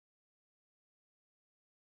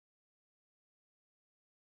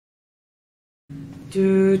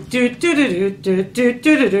Do do do do do do do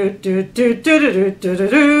do do do do do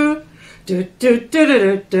do Did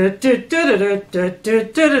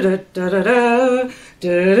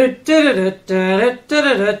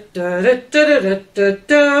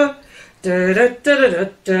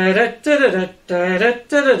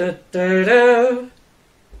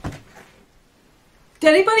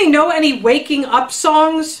anybody know any waking up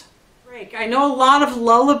songs? I know a lot of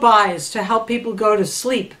lullabies to help people go to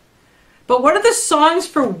sleep. But what are the songs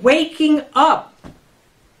for waking up?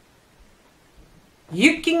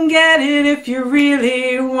 You can get it if you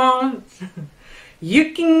really want.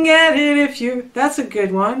 You can get it if you... That's a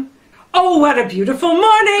good one. Oh, what a beautiful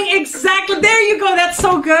morning. Exactly. There you go. That's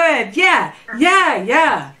so good. Yeah.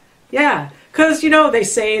 Because, you know, they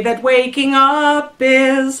say that waking up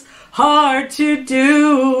is hard to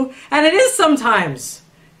do. And it is sometimes.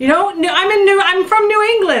 You know, I'm from New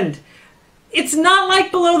England. It's not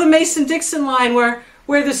like below the Mason-Dixon line where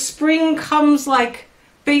the spring comes like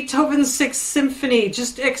Beethoven's Sixth Symphony,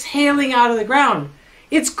 just exhaling out of the ground.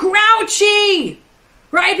 It's grouchy,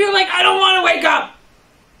 right? You're like, I don't want to wake up.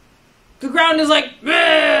 The ground is like,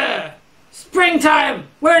 bleh, springtime,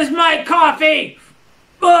 where's my coffee?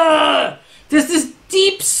 Ugh. There's this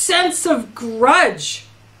deep sense of grudge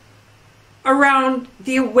around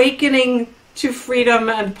the awakening to freedom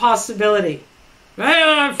and possibility.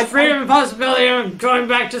 Freedom and possibility, I'm going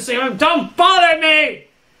back to sleep. Don't bother me!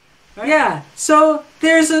 Right? Yeah, so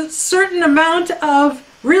there's a certain amount of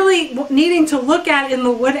really needing to look at in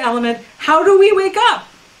the wood element. How do we wake up?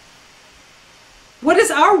 What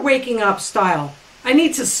is our waking up style? I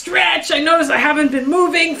need to stretch. I notice I haven't been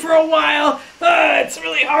moving for a while. It's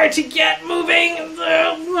really hard to get moving.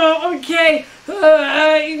 Okay.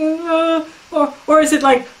 Or is it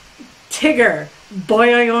like Tigger?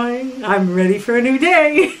 Boing, I'm ready for a new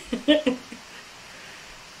day.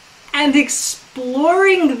 And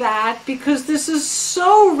exploring that, because this is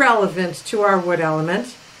so relevant to our wood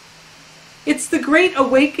element. It's the great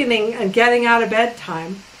awakening and getting out of bed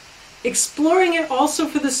time. Exploring it also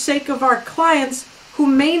for the sake of our clients who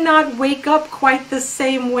may not wake up quite the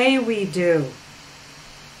same way we do.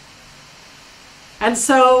 And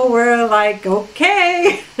so we're like,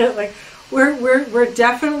 okay, like we're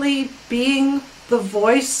definitely being the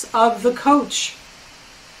voice of the coach.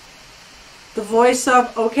 The voice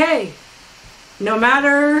of, okay, no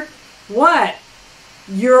matter what,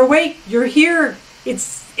 you're awake, you're here,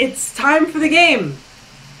 it's time for the game.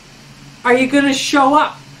 Are you going to show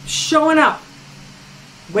up? Showing up.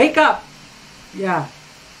 Wake up. Yeah.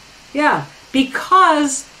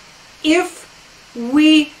 Because if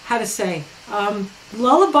we, how to say,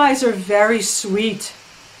 lullabies are very sweet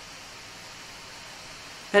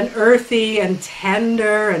and earthy and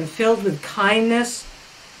tender and filled with kindness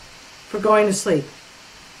for going to sleep.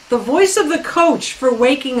 The voice of the coach for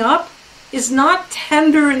waking up is not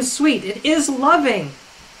tender and sweet. It is loving,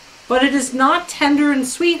 but it is not tender and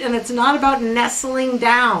sweet, and it's not about nestling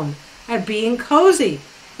down and being cozy.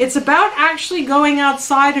 It's about actually going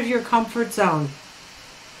outside of your comfort zone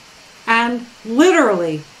and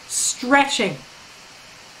literally stretching,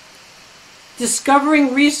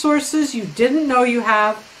 discovering resources you didn't know you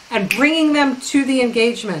have, and bringing them to the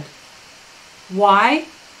engagement. Why?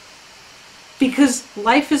 Because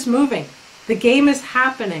life is moving. The game is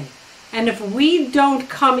happening. And if we don't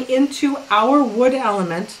come into our wood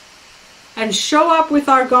element and show up with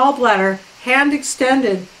our gallbladder hand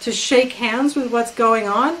extended to shake hands with what's going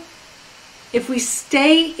on, if we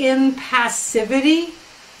stay in passivity,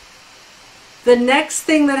 the next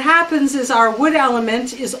thing that happens is our wood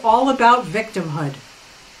element is all about victimhood.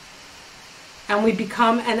 And we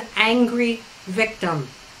become an angry victim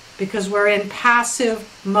because we're in passive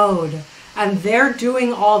mode. And they're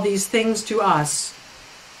doing all these things to us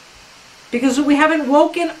because we haven't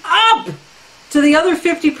woken up to the other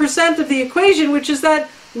 50% of the equation, which is that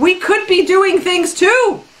we could be doing things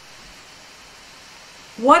too.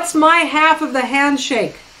 What's my half of the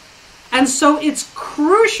handshake? And so it's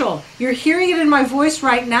crucial. You're hearing it in my voice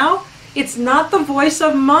right now. It's not the voice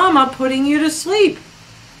of mama putting you to sleep.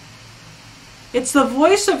 It's the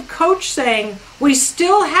voice of coach saying, we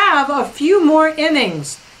still have a few more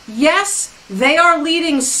innings. Yes, they are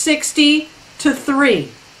leading 60-3.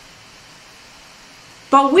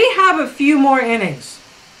 But we have a few more innings.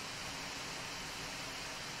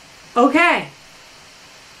 Okay.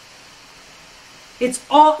 It's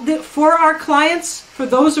all for our clients, for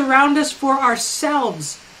those around us, for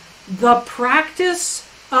ourselves. The practice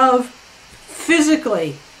of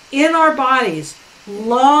physically in our bodies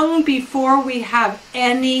long before we have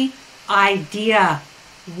any idea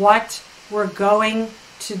what we're going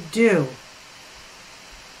to do.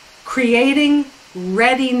 Creating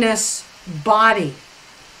readiness body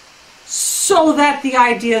so that the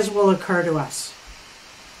ideas will occur to us.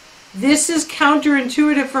 This is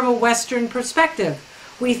counterintuitive from a Western perspective.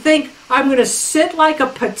 We think, I'm going to sit like a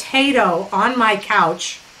potato on my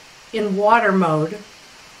couch in water mode,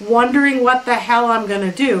 wondering what the hell I'm going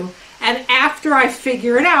to do, and after I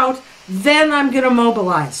figure it out, then I'm going to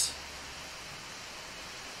mobilize.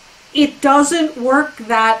 It doesn't work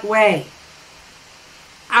that way.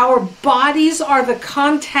 Our bodies are the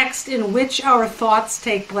context in which our thoughts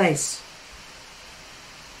take place.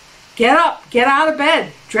 Get up, get out of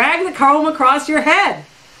bed, drag the comb across your head.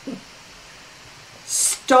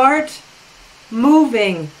 Start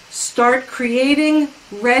moving, start creating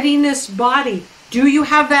readiness body. Do you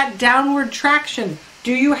have that downward traction?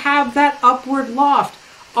 Do you have that upward loft?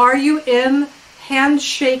 Are you in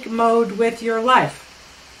handshake mode with your life?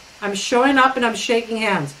 I'm showing up and I'm shaking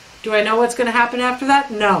hands. Do I know what's going to happen after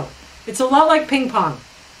that? No. It's a lot like ping pong.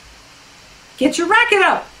 Get your racket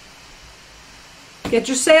up. Get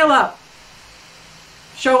your sail up.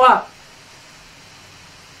 Show up.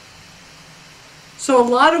 So a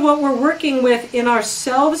lot of what we're working with in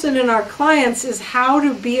ourselves and in our clients is how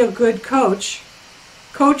to be a good coach.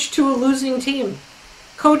 Coach to a losing team.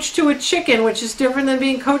 Coach to a chicken, which is different than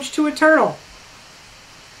being coach to a turtle.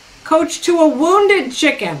 Coach to a wounded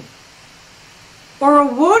chicken or a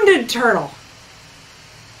wounded turtle.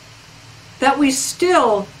 That we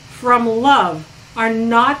still, from love, are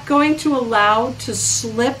not going to allow to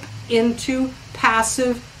slip into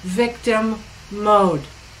passive victim mode.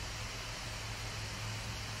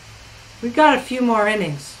 We've got a few more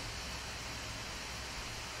innings.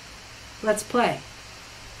 Let's play.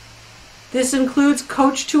 This includes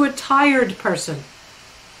coach to a tired person.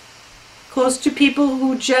 Close to people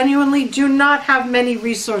who genuinely do not have many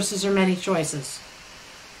resources or many choices.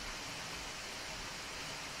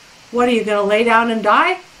 What, are you going to lay down and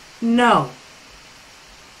die? No.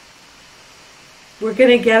 We're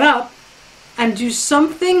going to get up and do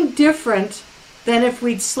something different than if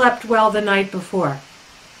we'd slept well the night before.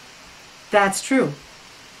 That's true.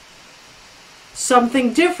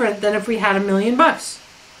 Something different than if we had $1 million.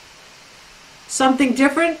 Something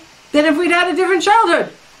different than if we'd had a different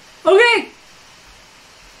childhood. Okay.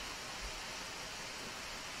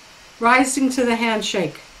 Rising to the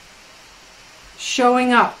handshake.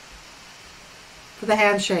 Showing up for the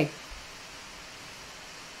handshake.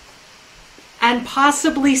 And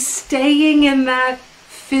possibly staying in that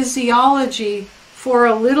physiology for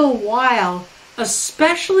a little while,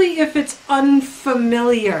 especially if it's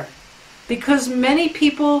unfamiliar. Because many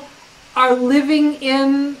people are living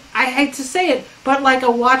in, I hate to say it, but like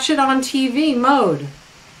a watch it on TV mode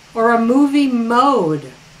or a movie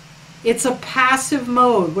mode. It's a passive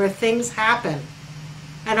mode where things happen.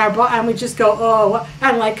 And we just go, oh,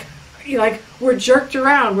 and like we're jerked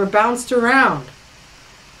around, we're bounced around.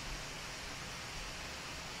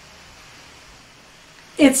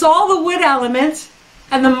 It's all the wood element,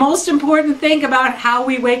 and the most important thing about how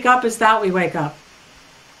we wake up is that we wake up.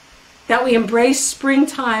 That we embrace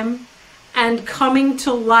springtime and coming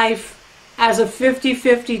to life as a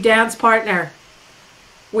 50-50 dance partner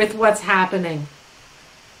with what's happening.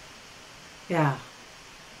 Yeah.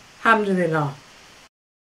 Alhamdulillah.